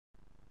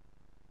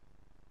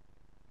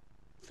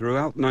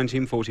Throughout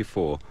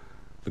 1944,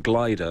 the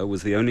glider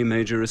was the only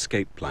major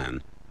escape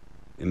plan,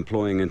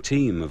 employing a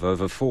team of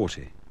over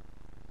 40.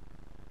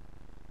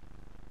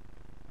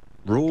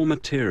 Raw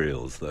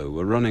materials, though,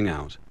 were running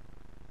out.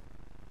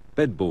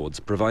 Bedboards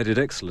provided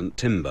excellent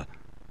timber,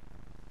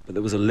 but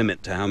there was a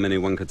limit to how many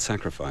one could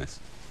sacrifice.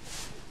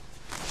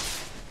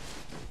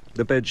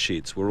 The bed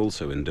sheets were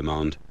also in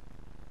demand.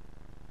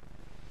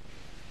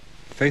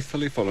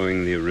 Faithfully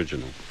following the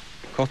original,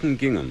 cotton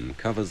gingham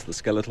covers the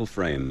skeletal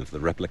frame of the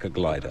replica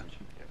glider.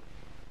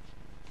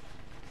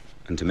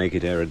 And to make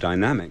it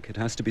aerodynamic, it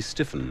has to be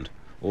stiffened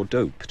or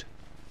doped.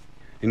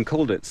 In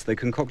Colditz, they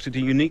concocted a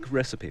unique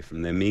recipe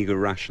from their meager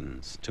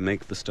rations to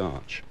make the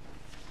starch.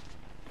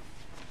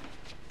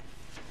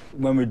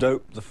 When we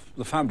doped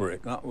the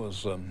fabric, that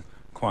was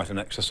quite an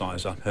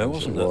exercise up here,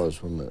 wasn't it? It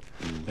was, wasn't it?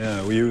 Mm.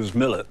 Yeah, we used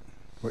millet,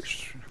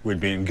 which we'd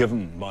been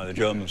given by the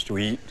Germans to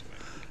eat,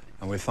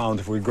 and we found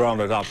if we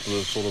ground it up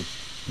with a sort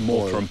of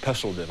mortar and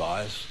pestle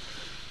device,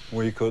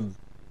 we could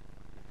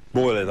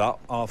boil it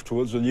up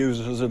afterwards and use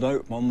it as a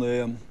dope on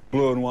the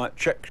blue and white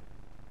check.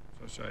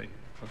 As I say,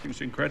 I think it's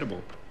incredible.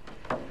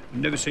 I've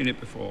never seen it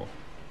before.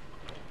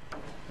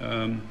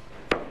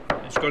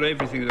 It's got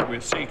everything that we're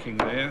seeking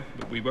there,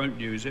 but we won't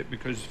use it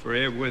because for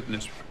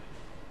airworthiness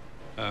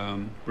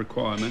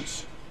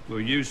requirements, we'll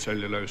use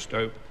cellulose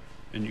dope,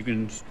 and you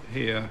can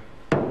hear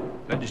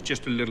that it's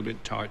just a little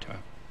bit tighter.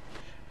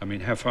 I mean,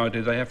 how far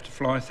did they have to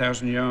fly?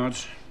 1,000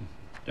 yards?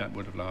 That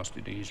would have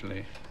lasted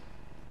easily.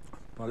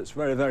 But it's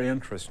very, very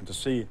interesting to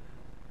see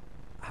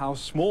how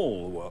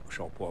small the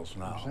workshop was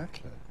now.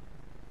 Exactly.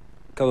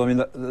 Because, I mean,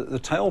 the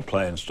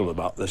tailplane stood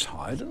about this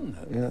high, didn't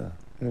it? Yeah,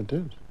 it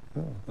did.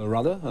 Yeah. The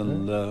rudder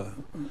and...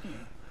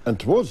 And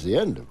towards the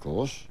end, of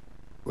course,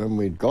 when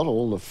we'd got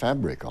all the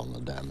fabric on the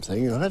damn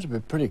thing, you had to be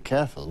pretty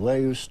careful where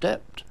you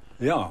stepped.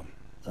 Yeah.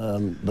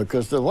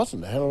 Because there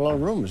wasn't a hell of a lot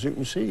of room, as you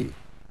can see.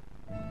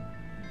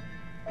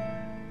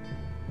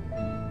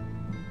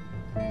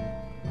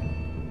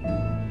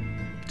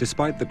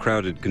 Despite the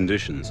crowded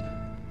conditions,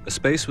 a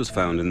space was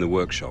found in the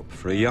workshop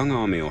for a young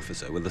army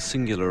officer with a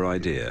singular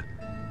idea.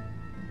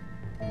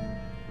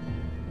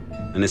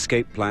 An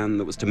escape plan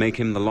that was to make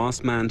him the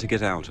last man to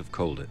get out of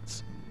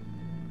Colditz.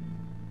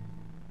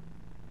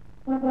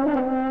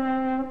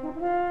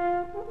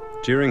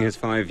 During his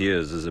 5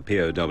 years as a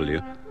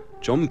POW,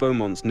 John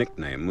Beaumont's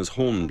nickname was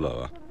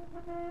Hornblower.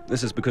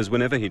 This is because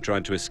whenever he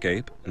tried to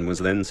escape and was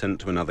then sent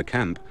to another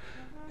camp,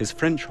 his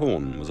French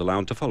horn was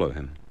allowed to follow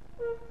him.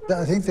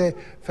 I think they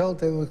felt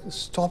they were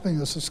stopping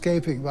us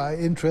escaping by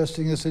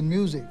interesting us in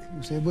music,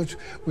 you see, which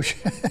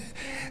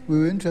we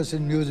were interested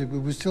in music, but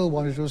we still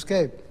wanted to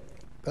escape.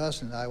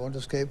 Personally, I wanted to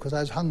escape because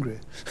I was hungry.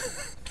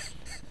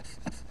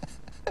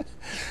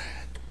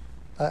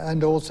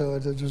 And also,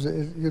 it was,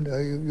 you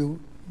know,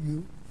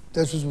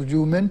 this was what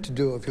you were meant to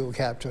do if you were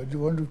captured. You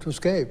wanted to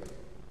escape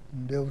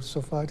and be able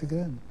to fight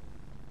again.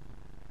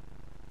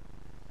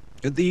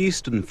 At the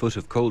eastern foot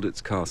of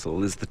Colditz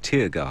Castle is the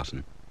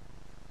Tiergarten.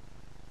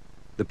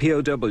 The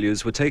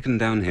POWs were taken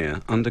down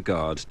here under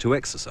guard to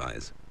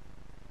exercise.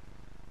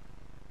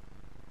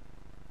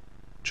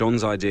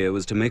 John's idea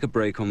was to make a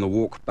break on the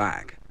walk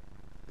back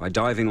by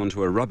diving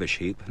onto a rubbish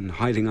heap and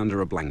hiding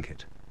under a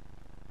blanket.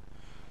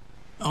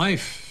 I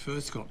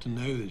first got to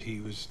know that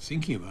he was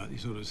thinking about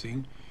this sort of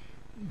thing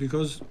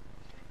because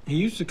he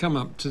used to come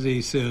up to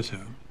the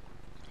theatre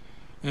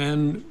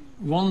and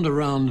wander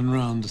round and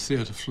round the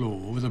theatre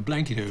floor with a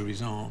blanket over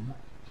his arm,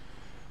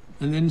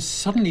 and then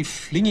suddenly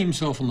fling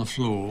himself on the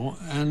floor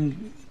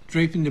and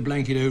draping the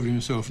blanket over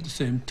himself at the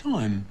same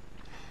time.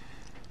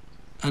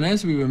 And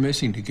as we were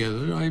messing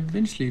together, I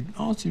eventually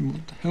asked him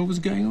what the hell was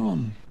going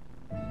on.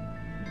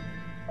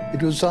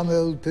 It was some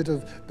old bit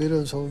of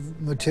sort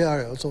of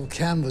material, sort of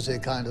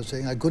canvasy kind of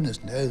thing.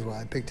 Goodness knows where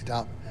I picked it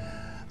up.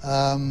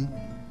 I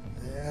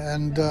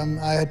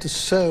had to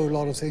sew a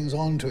lot of things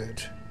onto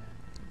it.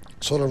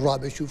 Sort of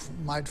rubbish you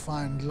might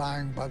find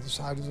lying by the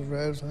side of the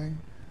road or something.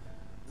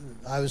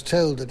 I was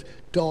told that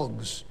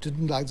dogs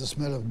didn't like the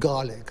smell of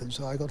garlic, and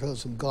so I got hold of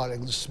some garlic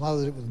and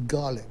smothered it with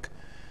garlic,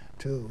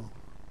 too.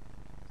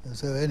 And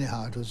so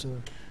anyhow, it was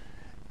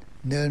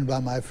known by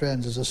my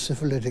friends as a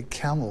syphilitic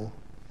camel.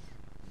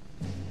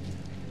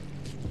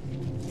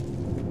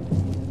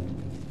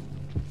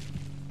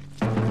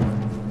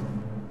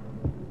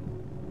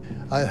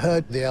 I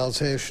heard the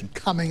Alsatian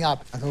coming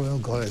up. I thought, oh,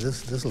 God,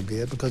 this'll be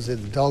it, because the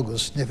dog will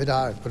sniff it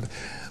out. But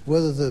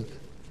whether the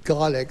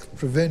garlic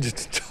prevented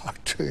the dog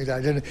doing it,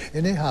 I don't know.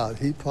 Anyhow,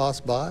 he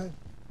passed by.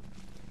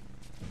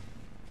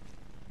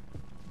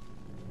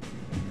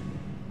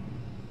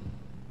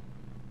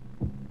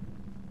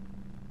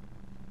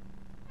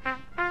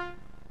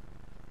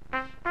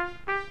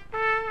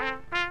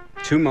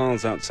 Two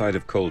miles outside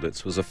of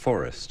Colditz was a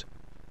forest.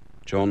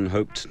 John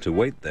hoped to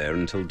wait there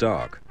until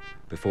dark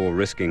before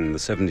risking the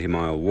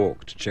 70-mile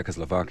walk to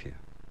Czechoslovakia.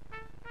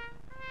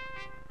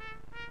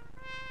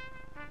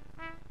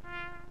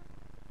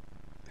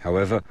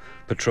 However,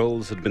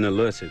 patrols had been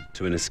alerted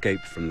to an escape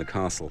from the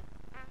castle.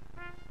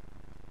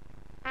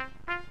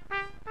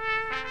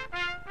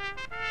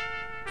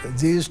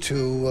 These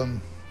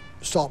two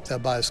stopped their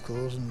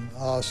bicycles and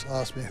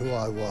asked me who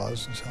I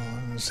was and so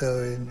on. And so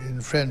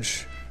in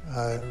French,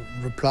 I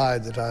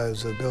replied that I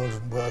was a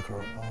Belgian worker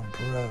on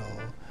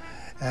parole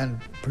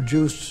and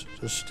produced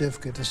a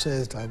certificate to say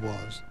that I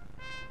was.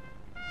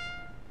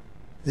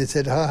 They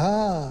said, "Ha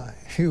ha,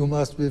 you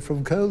must be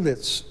from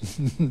Colditz."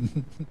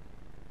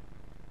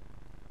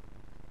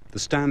 The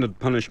standard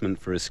punishment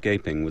for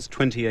escaping was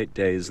 28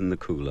 days in the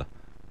cooler.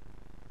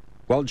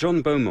 While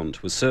John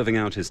Beaumont was serving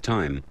out his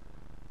time,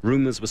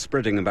 rumours were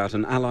spreading about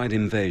an Allied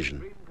invasion.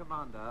 Supreme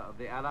Commander of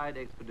the Allied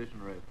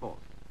Expeditionary Force.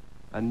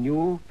 A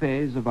new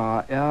phase of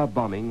our air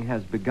bombing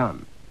has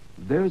begun.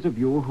 Those of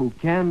you who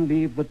can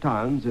leave the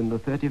towns in the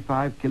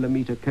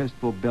 35-kilometre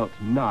coastal belt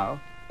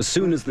now... As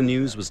soon as the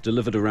news was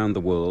delivered around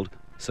the world,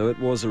 so it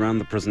was around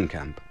the prison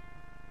camp.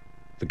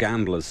 The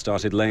gamblers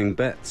started laying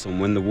bets on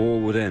when the war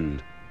would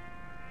end.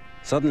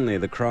 Suddenly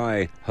the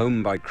cry,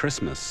 "Home by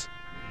Christmas,"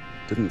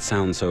 didn't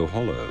sound so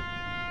hollow.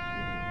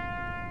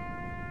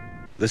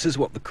 This is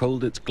what the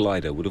Colditz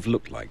glider would have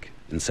looked like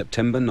in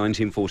September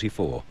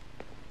 1944.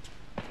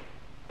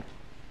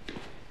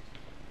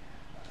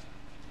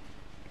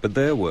 But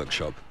their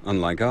workshop,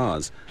 unlike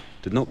ours,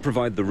 did not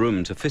provide the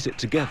room to fit it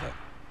together.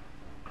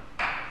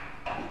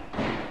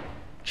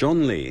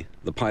 John Lee,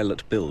 the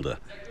pilot builder,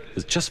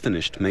 has just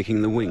finished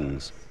making the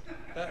wings.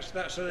 That's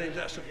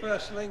the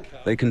first link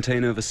up. They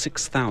contain over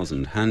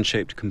 6,000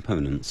 hand-shaped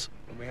components.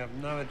 And we have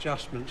no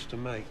adjustments to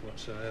make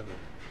whatsoever.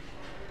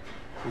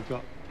 We've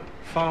got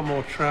far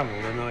more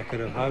travel than I could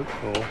have hoped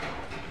for,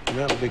 and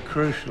that will be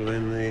crucial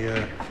in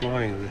the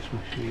flying of this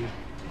machine.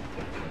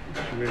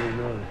 It's really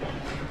nice.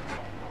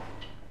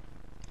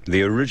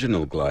 The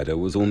original glider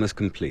was almost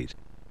complete,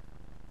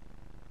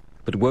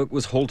 but work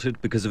was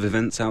halted because of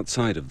events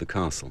outside of the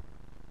castle.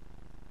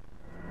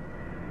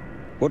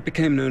 What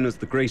became known as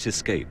the Great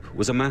Escape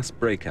was a mass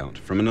breakout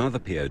from another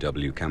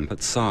POW camp at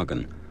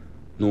Sargen,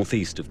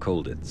 northeast of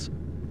Colditz.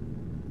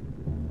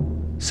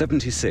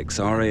 76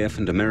 RAF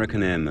and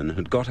American airmen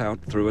had got out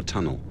through a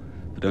tunnel,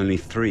 but only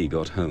 3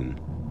 got home.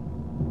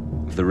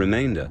 Of the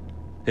remainder,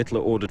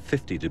 Hitler ordered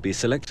 50 to be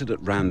selected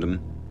at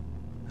random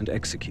and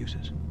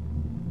executed.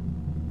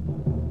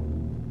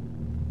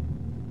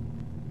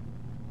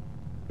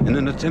 In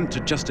an attempt to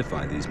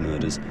justify these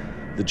murders,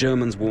 the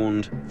Germans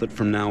warned that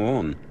from now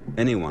on,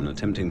 anyone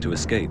attempting to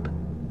escape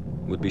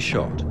would be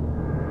shot.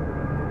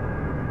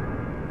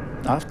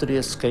 After the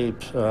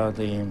escape,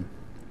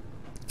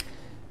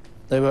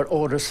 there were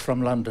orders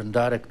from London,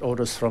 direct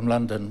orders from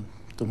London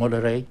to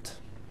moderate.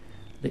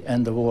 The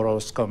end of war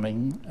was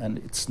coming, and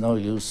it's no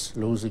use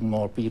losing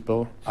more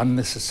people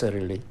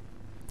unnecessarily.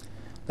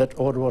 That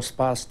order was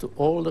passed to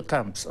all the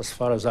camps, as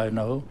far as I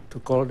know, to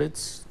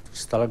Colditz, to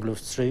Stalag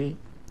Luft 3,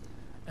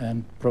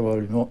 and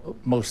probably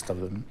most of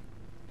them.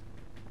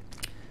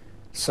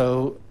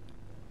 So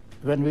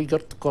when we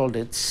got to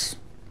Colditz,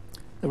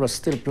 there was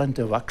still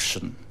plenty of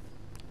action,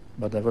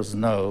 but there was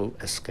no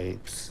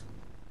escapes.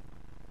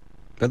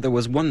 But there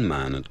was one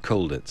man at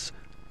Colditz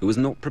who was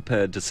not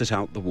prepared to sit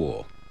out the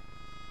war.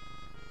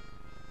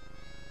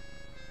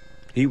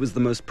 He was the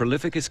most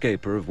prolific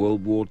escaper of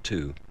World War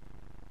II,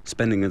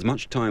 spending as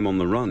much time on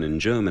the run in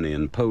Germany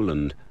and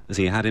Poland as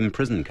he had in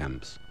prison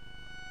camps.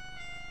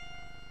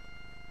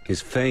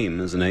 His fame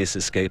as an ace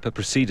escaper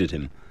preceded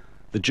him.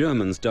 The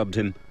Germans dubbed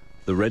him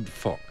the Red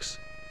Fox.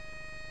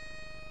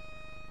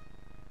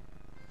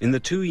 In the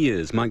 2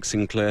 years Mike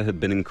Sinclair had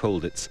been in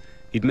Colditz,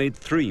 he'd made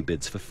 3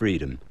 bids for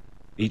freedom,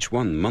 each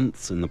one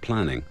months in the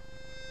planning.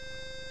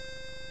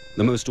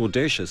 The most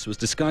audacious was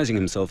disguising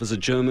himself as a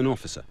German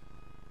officer.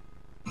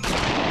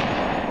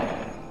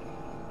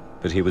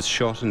 But he was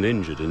shot and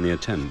injured in the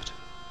attempt.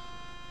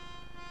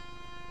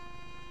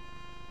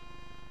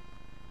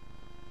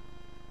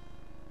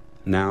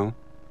 Now,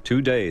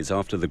 2 days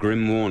after the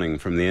grim warning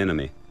from the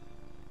enemy,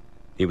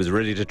 he was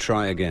ready to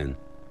try again.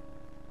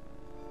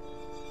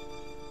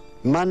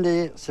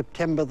 Monday,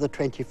 September the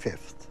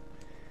 25th.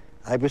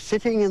 I was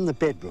sitting in the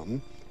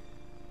bedroom,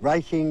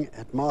 writing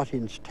at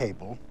Martin's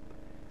table,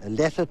 a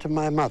letter to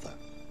my mother.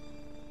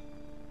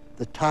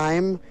 The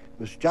time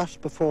was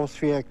just before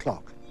 3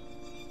 o'clock,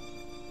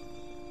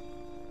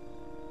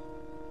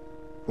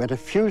 when a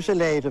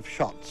fusillade of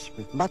shots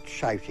with much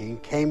shouting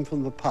came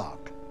from the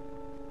park.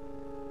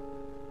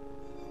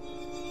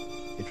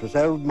 It was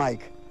old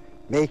Mike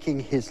making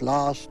his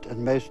last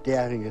and most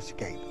daring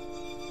escape.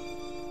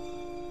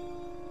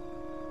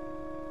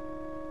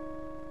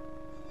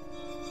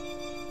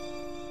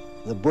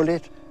 The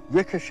bullet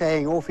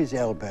ricocheting off his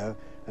elbow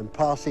and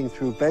passing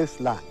through both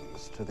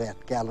lungs to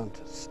that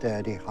gallant,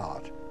 sturdy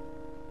heart.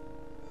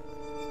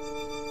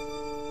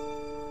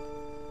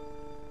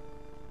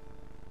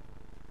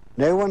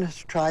 No one has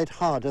tried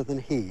harder than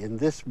he in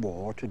this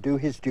war to do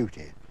his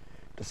duty,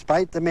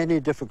 despite the many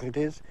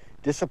difficulties,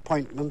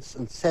 disappointments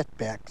and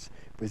setbacks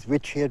with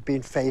which he had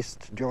been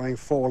faced during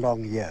 4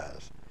 long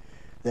years.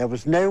 There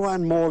was no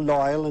one more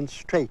loyal and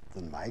straight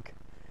than Mike,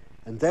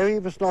 and though he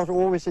was not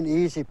always an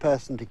easy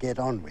person to get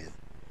on with,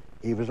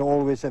 he was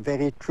always a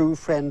very true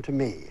friend to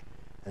me,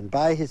 and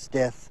by his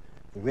death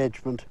the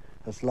regiment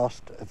has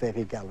lost a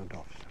very gallant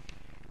officer.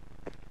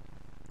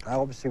 I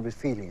obviously was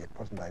feeling it,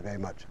 wasn't I, very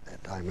much at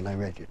that time when I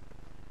read it.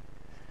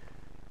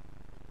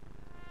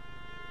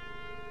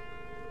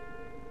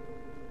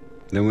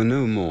 There were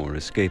no more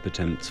escape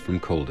attempts from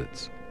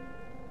Colditz.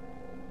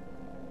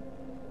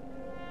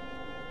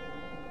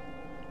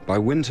 By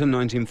winter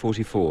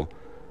 1944,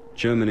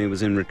 Germany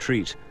was in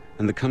retreat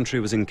and the country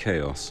was in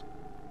chaos.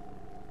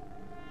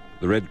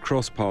 The Red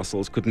Cross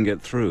parcels couldn't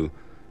get through,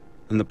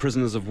 and the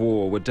prisoners of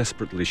war were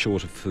desperately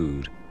short of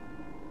food.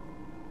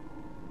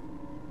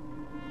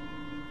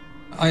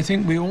 I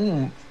think we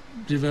all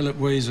develop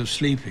ways of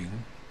sleeping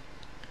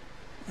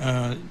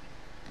to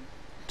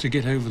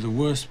get over the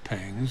worst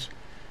pangs,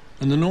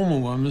 and the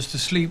normal one was to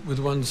sleep with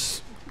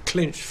one's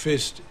clenched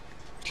fist,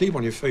 sleep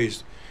on your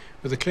face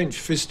with a clenched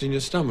fist in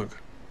your stomach,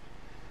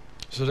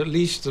 so that at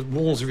least the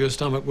walls of your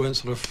stomach weren't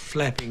sort of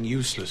flapping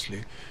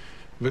uselessly,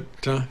 but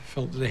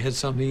felt that they had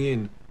something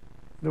in.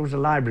 There was a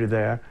library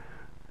there,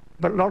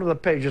 but a lot of the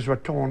pages were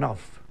torn out.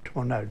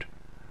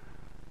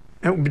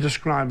 It would be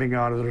describing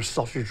either a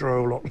sausage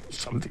roll or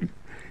something.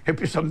 It'd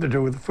be something to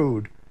do with the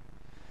food.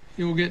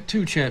 You'll get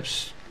two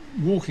chaps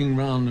walking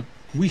round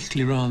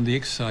weekly round the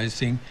exercise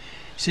thing,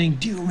 saying,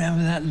 "Do you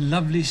remember that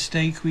lovely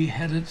steak we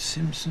had at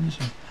Simpson's?"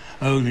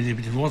 "Oh,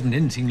 it wasn't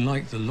anything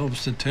like the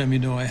lobster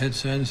thermidor I had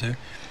so-and-so."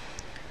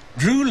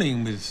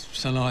 Drooling with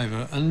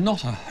saliva and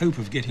not a hope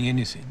of getting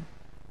anything.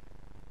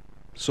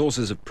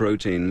 Sources of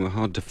protein were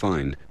hard to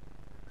find,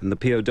 and the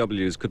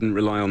POWs couldn't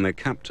rely on their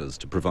captors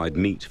to provide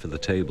meat for the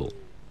table.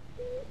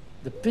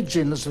 The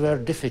pigeons were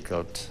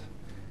difficult.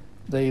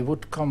 They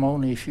would come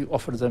only if you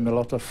offered them a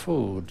lot of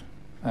food,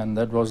 and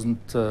that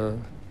wasn't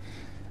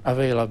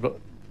available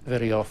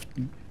very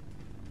often.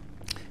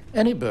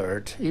 Any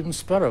bird, even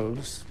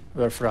sparrows,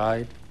 were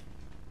fried.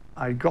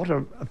 I got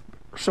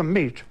some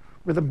meat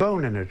with a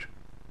bone in it.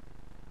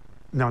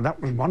 Now,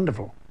 that was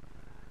wonderful.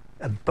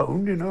 A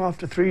bone, you know,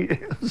 after 3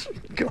 years.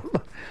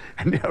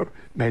 And, you know,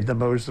 made the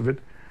most of it.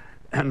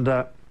 And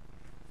I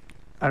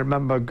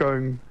remember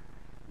going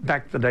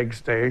back the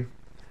next day,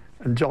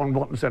 and John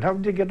Watton said, "How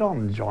did you get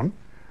on, John?"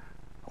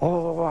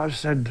 "Oh," I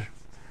said,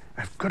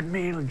 "a good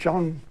meal,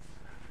 John.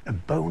 A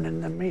bone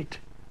in the meat.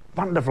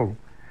 Wonderful."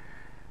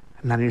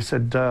 And then he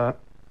said,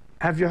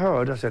 "Have you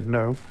heard?" I said,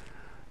 "No."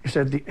 He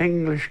said, "The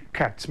English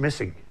cat's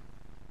missing."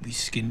 We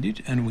skinned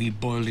it and we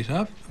boiled it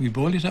up. We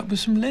boiled it up with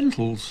some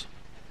lentils.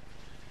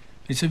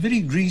 It's a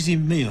very greasy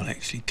meal,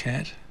 actually,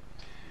 cat.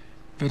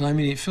 But, I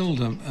mean, it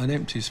filled an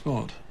empty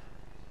spot.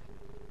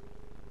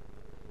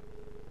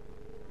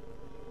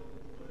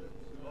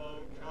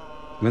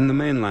 When the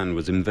mainland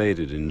was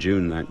invaded in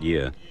June that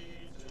year,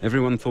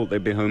 everyone thought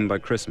they'd be home by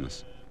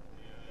Christmas.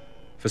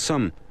 For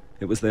some,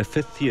 it was their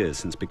 5th year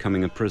since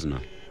becoming a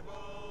prisoner.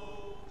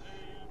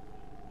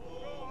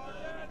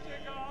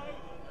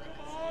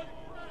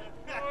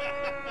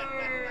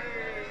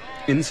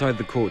 Inside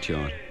the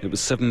courtyard, it was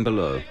 7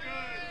 below,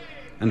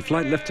 and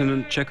Flight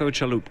Lieutenant Cheko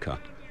Chalupka,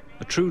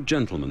 a true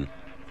gentleman,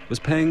 was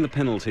paying the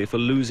penalty for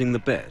losing the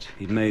bet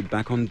he'd made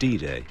back on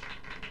D-Day.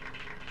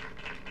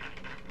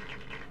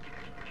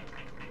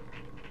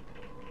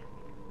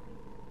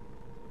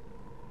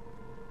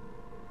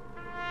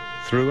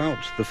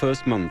 Throughout the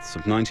first months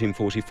of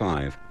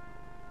 1945,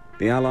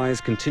 the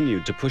Allies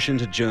continued to push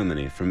into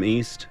Germany from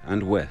east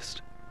and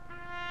west.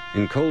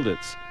 In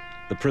Colditz,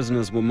 the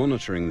prisoners were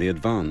monitoring the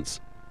advance,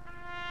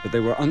 but they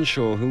were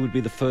unsure who would be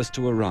the first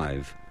to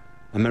arrive,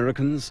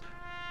 Americans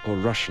or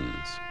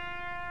Russians.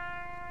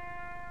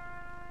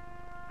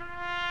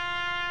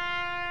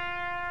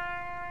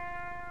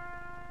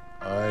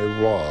 I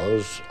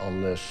was,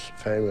 on this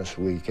famous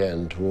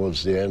weekend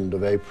towards the end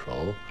of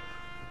April,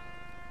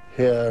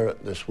 here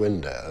at this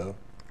window,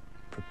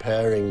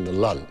 preparing the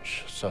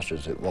lunch, such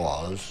as it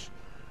was,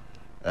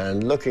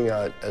 and looking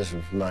out, as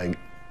of my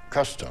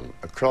custom,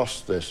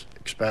 across this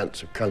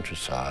expanse of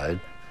countryside,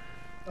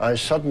 I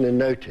suddenly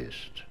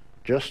noticed,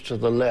 just to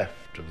the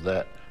left of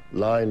that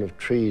line of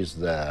trees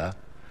there,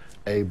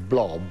 a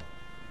blob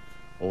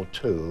or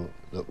two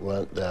that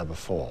weren't there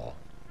before.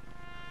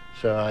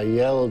 So I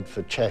yelled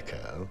for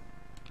Cheko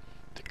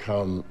to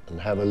come and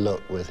have a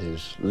look with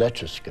his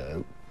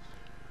letoscope,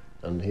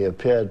 and he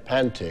appeared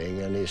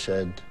panting and he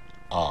said,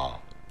 "Ah,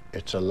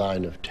 it's a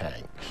line of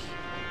tanks."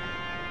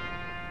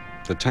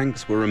 The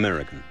tanks were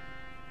American,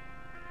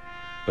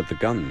 but the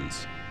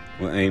guns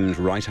were aimed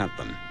right at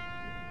them.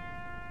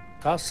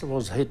 Castle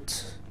was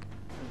hit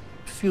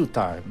a few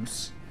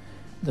times.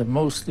 The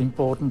most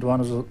important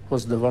one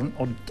was the one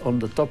on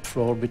the top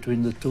floor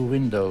between the two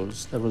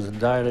windows. There was a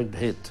direct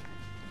hit.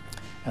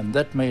 And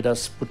that made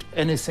us put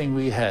anything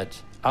we had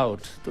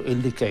out to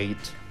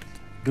indicate,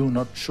 "Do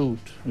not shoot,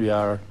 we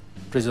are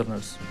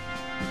prisoners."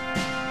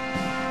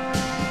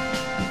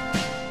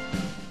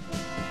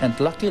 And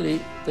luckily,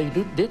 they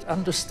did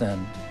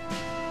understand.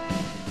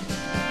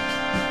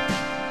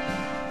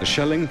 The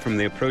shelling from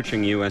the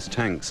approaching US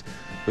tanks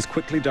was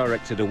quickly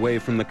directed away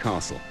from the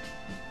castle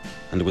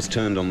and was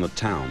turned on the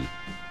town.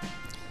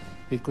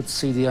 We could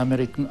see the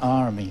American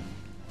army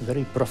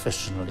very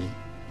professionally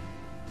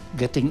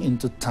getting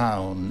into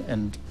town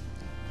and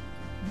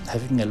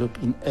having a look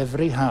in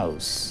every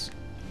house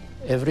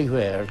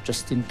everywhere,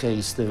 just in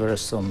case there were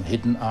some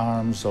hidden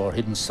arms or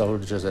hidden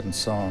soldiers and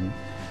so on.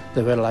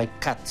 They were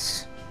like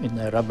cats in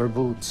their rubber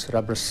boots,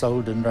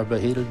 rubber-soled and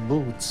rubber-heeled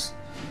boots,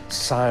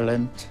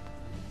 silent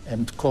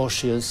and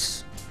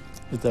cautious,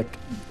 with their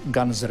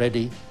guns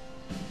ready.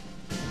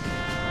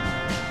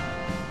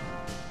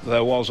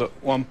 There was at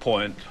one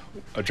point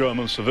a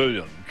German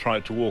civilian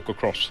tried to walk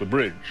across the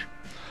bridge,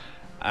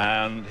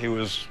 and he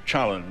was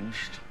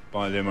challenged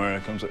by the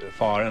Americans at the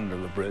far end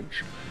of the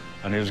bridge,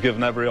 and he was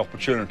given every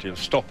opportunity of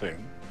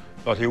stopping,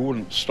 but he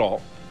wouldn't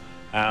stop.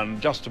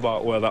 And just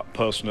about where that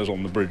person is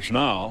on the bridge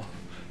now,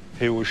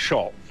 he was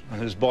shot,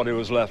 and his body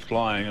was left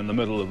lying in the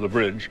middle of the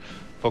bridge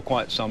for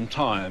quite some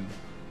time.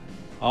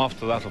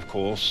 After that, of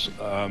course,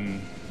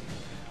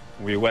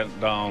 we went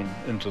down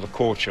into the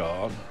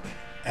courtyard.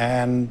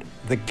 And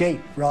the gate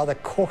rather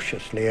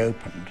cautiously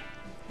opened,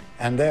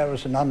 and there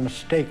was an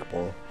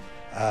unmistakable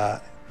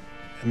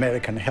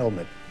American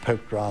helmet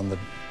poked round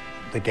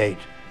the gate.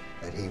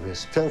 And he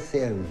was filthy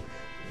and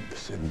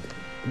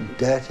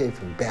dirty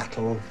from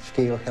battle,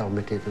 steel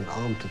helmeted and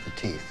armed to the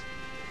teeth.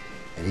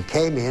 And he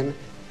came in,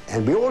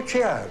 and we all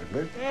cheered,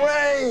 but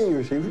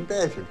waves, he was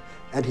battered.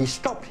 And he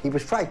stopped, he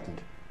was frightened.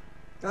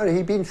 No,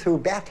 he'd been through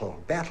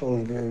battle.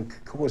 Battle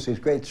causes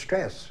great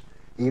stress,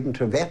 even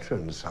to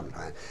veterans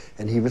sometimes.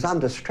 And he was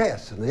under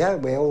stress, and there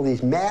were all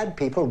these mad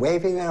people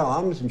waving their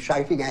arms and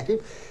shouting at him,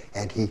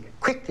 and he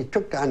quickly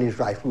took down his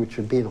rifle, which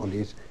had been on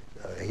his,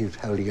 he was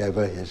holding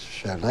over his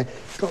shoulder,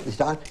 got this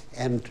down,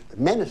 and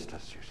menaced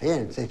us, you see,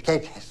 and said,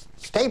 "Kate,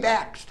 stay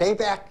back,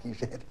 he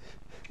said.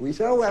 We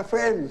said, "Oh, we're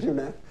friends, you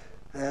know."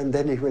 And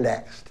then he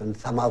relaxed, and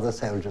some other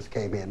soldiers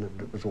came in,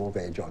 and it was all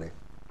very jolly.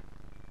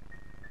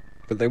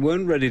 But they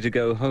weren't ready to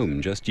go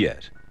home just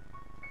yet.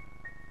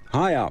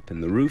 High up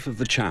in the roof of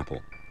the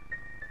chapel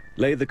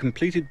lay the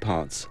completed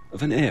parts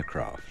of an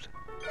aircraft,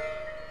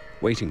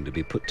 waiting to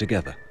be put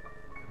together.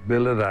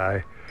 Bill and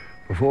I,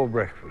 before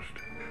breakfast,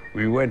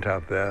 we went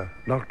up there,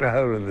 knocked a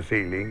hole in the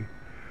ceiling,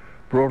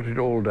 brought it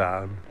all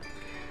down,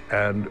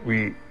 and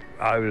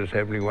I was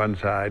assembling one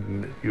side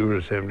and you were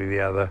assembling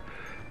the other.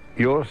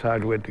 Your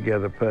side went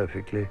together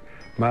perfectly.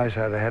 My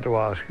side, I had to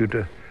ask you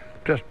to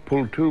just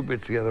pull two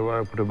bits together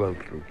while I put a bolt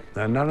through.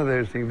 Now, none of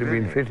those things had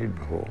been fitted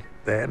before.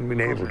 They hadn't been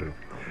able to.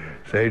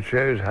 So it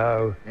shows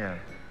how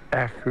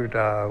accurate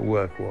our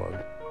work was.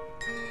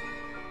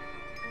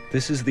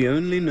 This is the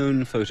only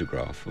known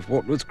photograph of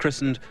what was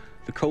christened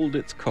the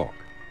Colditz Cock,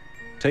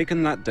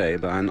 taken that day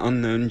by an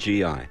unknown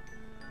GI.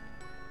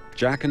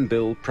 Jack and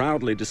Bill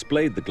proudly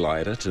displayed the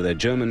glider to their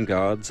German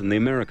guards and the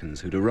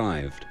Americans who'd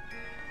arrived.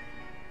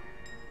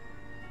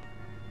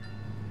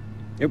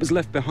 It was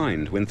left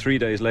behind when 3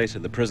 days later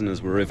the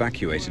prisoners were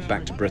evacuated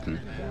back to Britain.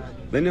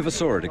 They never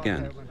saw it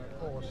again,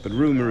 but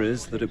rumor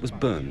is that it was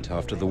burnt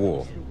after the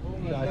war.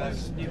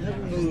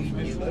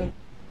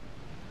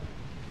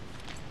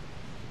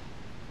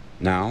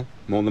 Now,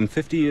 more than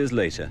 50 years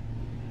later,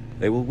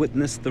 they will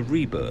witness the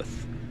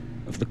rebirth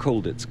of the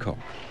Colditz Cock.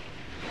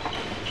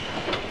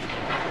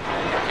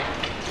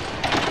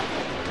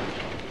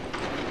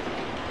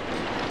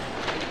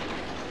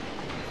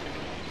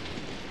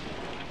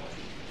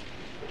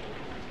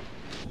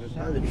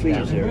 The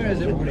trees there. Where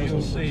is everybody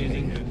else saying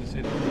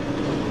England?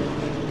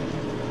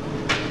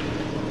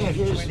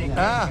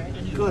 Ah,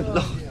 good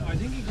Lord.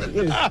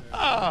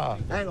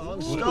 Hang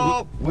on,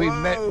 stop. We've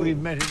met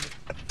in...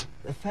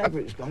 The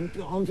fabric's gone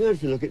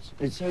beautifully. Look,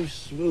 it's so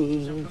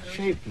smooth and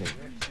shapely.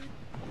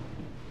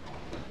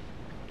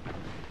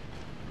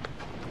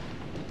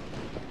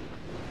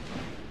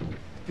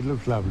 It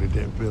looks lovely,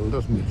 dear Bill,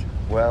 doesn't it?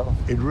 Well,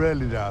 it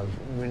really does.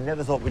 We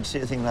never thought we'd see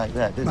a thing like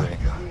that, did we?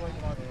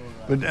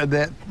 But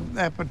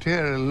that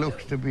material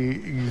looks to be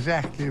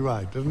exactly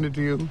right, doesn't it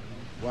to you?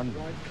 One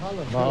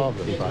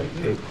marvellous.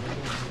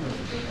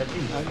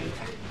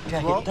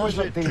 Jack, it does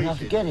look big enough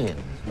to get in.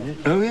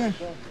 Oh, yes.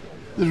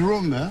 There's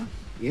room there.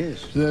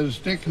 Yes. There's a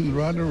stick and the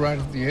rudder right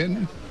at the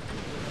end.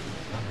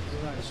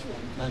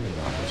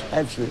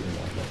 Absolutely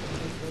marvellous.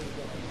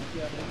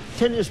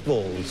 Tennis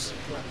balls.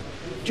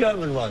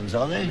 German ones,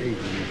 are they?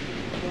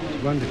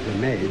 Wonderfully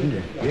made, isn't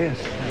it? Yes.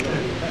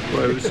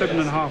 Well, it was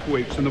 7.5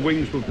 weeks, and the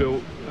wings were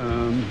built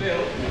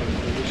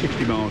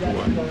 60 miles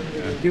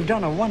away. You've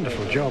done a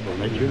wonderful job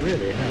on it, you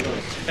really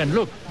have. And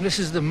look, this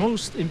is the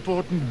most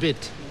important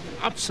bit.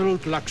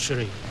 Absolute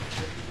luxury.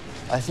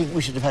 I think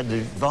we should have had the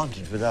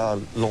advantage with our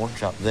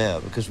launch up there,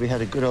 because we had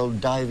a good old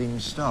diving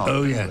start.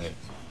 Oh, yes.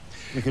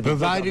 We could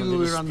providing we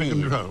were under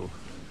control.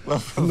 Well,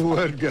 from the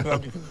word go.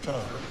 Under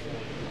control.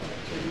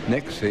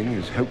 Next thing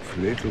is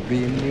hopefully it'll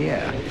be in the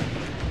air.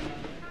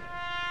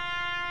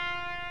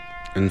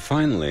 And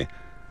finally,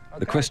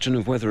 the question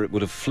of whether it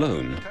would have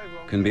flown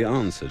can be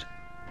answered.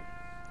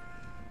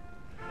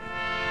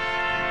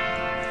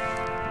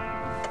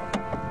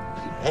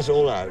 That's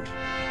all out.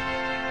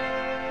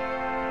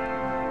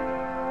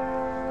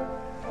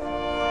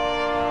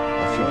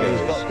 Off you go.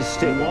 He's got the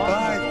stick. Isn't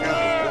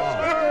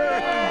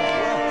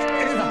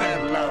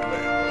that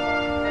lovely?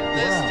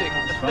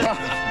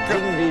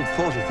 Didn't need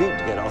 40 feet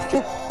to get off.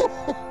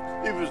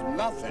 It was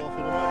nothing.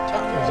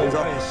 goes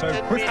up so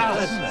quick.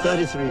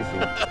 33 feet.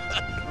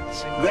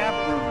 That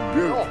was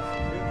beautiful.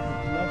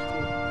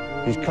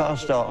 He's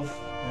cast off.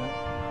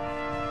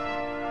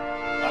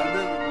 I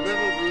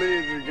never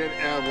believed you'd get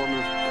airborne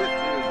as quickly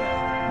as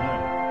that.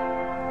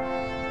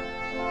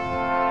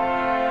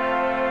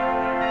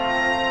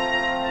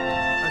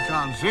 I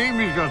can't see him,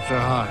 he's got so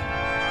high.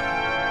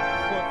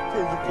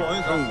 Prove the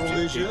point after all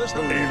these years. He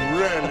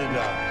really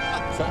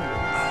does.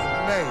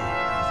 Amazing.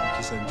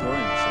 He's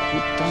enjoying himself. He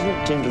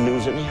doesn't seem to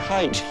lose any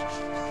height.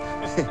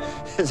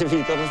 As if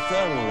he's got a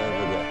thermal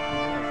over there.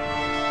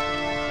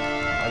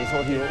 I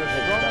thought he would have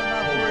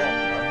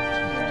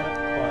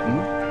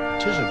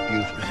It is a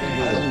beautiful thing.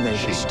 I don't know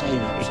if he's staying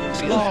up.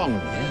 It's long.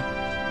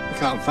 I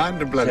can't find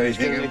the So bloody he's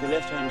going to thing. make a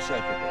left-hand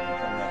circuit and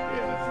come round.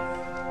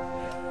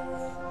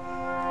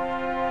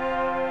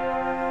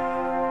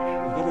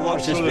 We've got to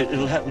watch this bit.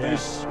 It'll happen very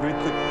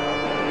quick.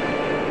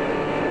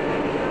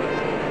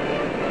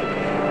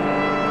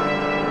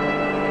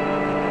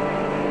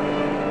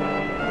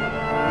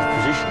 He's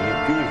positioning it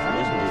beautifully,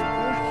 isn't he?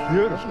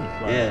 Beautiful.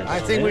 Yes. I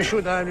think we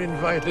should have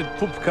invited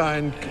Pupka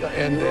and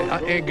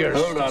Eggers.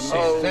 Hold on,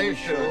 they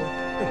should.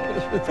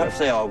 Perhaps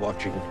they are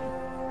watching.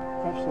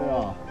 Perhaps they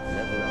are.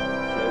 Never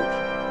float.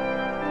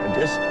 And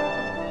just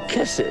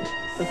kiss it.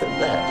 Look at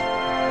that.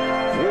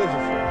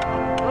 Beautiful.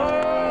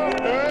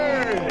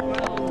 Hey!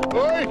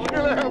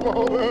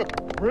 Oh,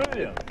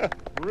 Brilliant.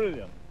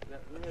 Brilliant.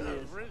 That really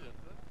is.